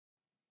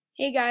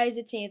Hey guys,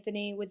 it's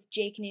Anthony with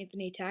Jake and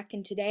Anthony Tech,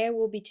 and today I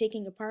will be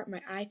taking apart my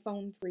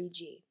iPhone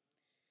 3G.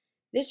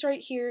 This right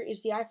here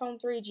is the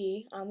iPhone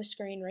 3G on the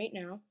screen right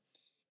now,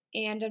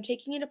 and I'm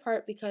taking it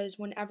apart because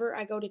whenever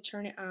I go to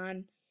turn it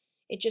on,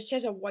 it just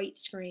has a white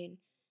screen.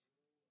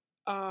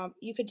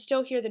 You could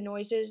still hear the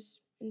noises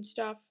and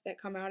stuff that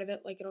come out of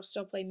it, like it'll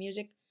still play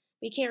music,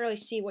 but you can't really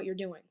see what you're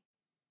doing.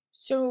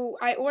 So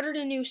I ordered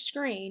a new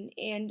screen,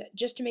 and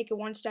just to make it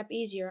one step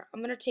easier,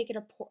 I'm going to take it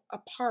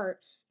apart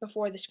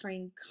before the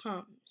screen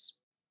comes.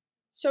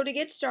 So to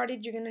get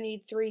started, you're going to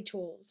need three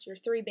tools, your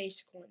three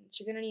basic ones.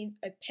 You're going to need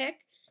a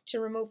pick to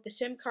remove the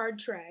SIM card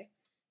tray,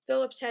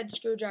 Phillips head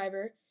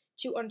screwdriver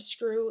to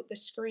unscrew the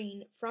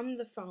screen from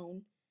the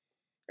phone,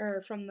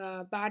 or from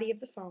the body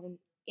of the phone,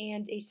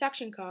 and a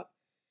suction cup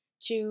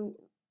to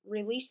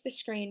release the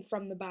screen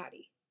from the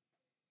body.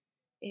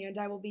 And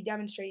I will be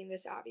demonstrating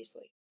this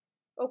obviously.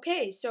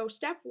 Okay, so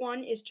step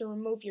one is to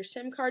remove your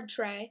SIM card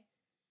tray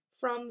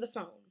from the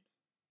phone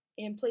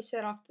and place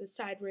that off to the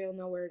side where you'll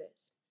know where it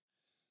is.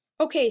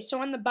 Okay,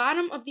 so on the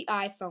bottom of the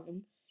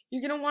iPhone,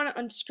 you're going to want to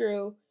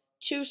unscrew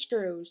two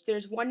screws.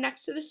 There's one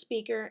next to the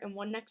speaker and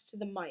one next to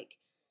the mic.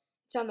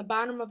 It's on the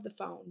bottom of the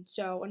phone,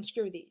 so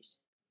unscrew these.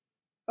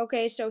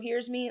 Okay, so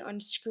here's me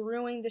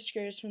unscrewing the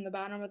screws from the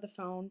bottom of the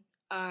phone.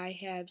 I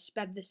have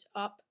sped this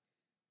up,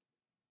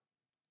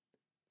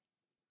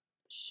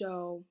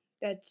 so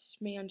that's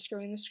me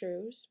unscrewing the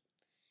screws.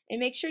 And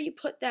make sure you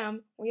put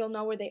them where you'll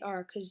know where they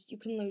are, because you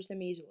can lose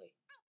them easily.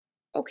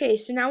 Okay,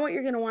 so now what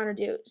you're going to want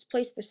to do is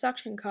place the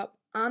suction cup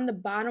on the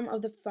bottom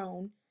of the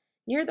phone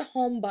near the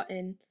home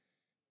button.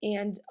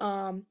 And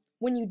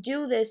when you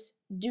do this,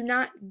 do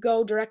not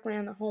go directly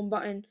on the home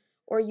button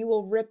or you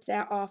will rip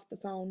that off the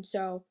phone.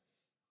 So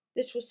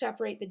this will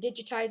separate the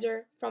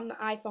digitizer from the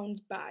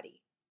iPhone's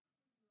body.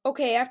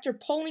 Okay, after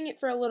pulling it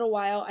for a little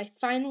while, I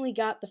finally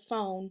got the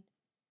phone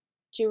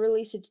to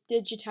release its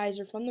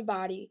digitizer from the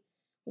body.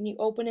 When you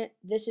open it,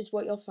 this is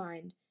what you'll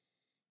find.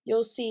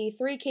 You'll see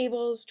three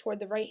cables toward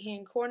the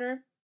right-hand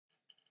corner.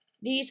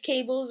 These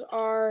cables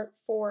are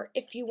for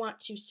if you want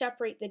to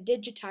separate the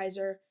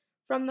digitizer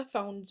from the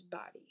phone's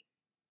body.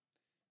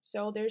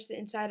 So there's the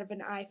inside of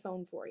an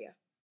iPhone for you.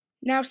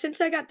 Now, since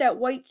I got that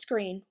white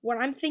screen, what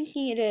I'm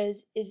thinking it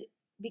is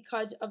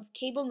because of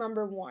cable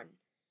number one.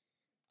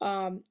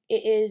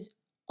 It is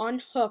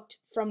unhooked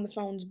from the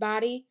phone's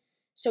body.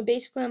 So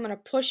basically, I'm going to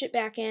push it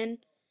back in,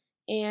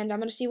 and I'm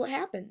going to see what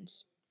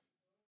happens.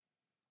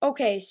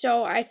 Okay,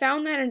 so I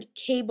found that a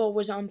cable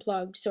was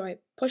unplugged, so I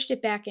pushed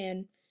it back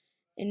in,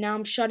 and now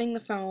I'm shutting the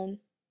phone.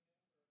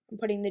 I'm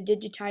putting the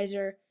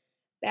digitizer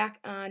back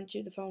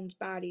onto the phone's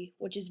body,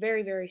 which is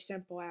very, very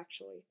simple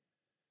actually.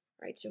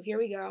 All right, so here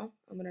we go.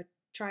 I'm going to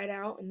try it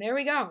out, and there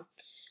we go.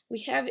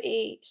 We have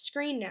a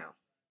screen now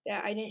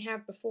that I didn't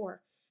have before.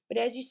 But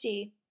as you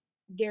see,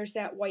 there's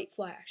that white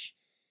flash.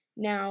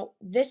 Now,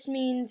 this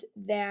means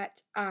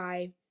that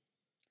I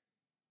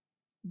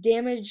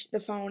damaged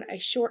the phone. I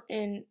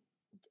shortened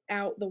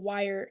out the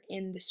wire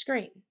in the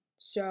screen.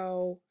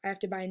 So I have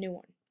to buy a new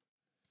one.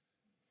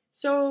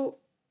 So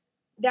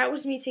that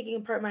was me taking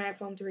apart my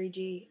iPhone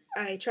 3G.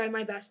 I tried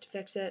my best to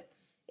fix it.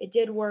 It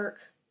did work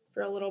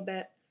for a little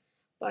bit,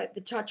 but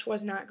the touch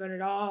was not good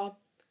at all.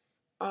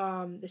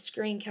 The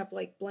screen kept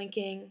like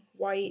blinking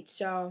white,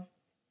 so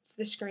it's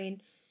the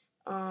screen.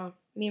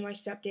 Me and my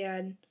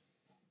stepdad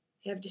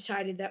have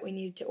decided that we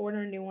needed to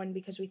order a new one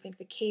because we think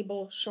the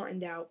cable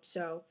shortened out.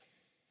 So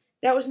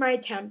that was my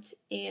attempt,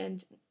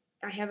 and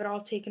I have it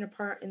all taken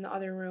apart in the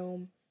other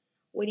room,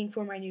 waiting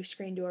for my new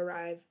screen to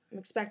arrive. I'm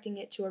expecting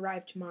it to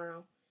arrive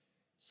tomorrow,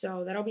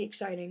 so that'll be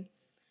exciting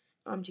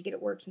to get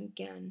it working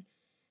again.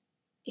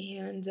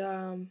 And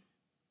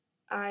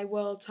I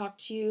will talk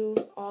to you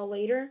all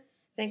later.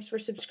 Thanks for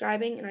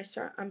subscribing,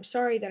 and I'm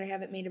sorry that I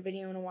haven't made a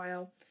video in a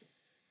while.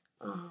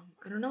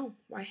 I don't know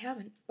why I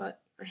haven't, but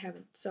I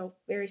haven't, so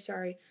very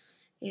sorry,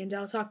 and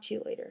I'll talk to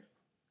you later.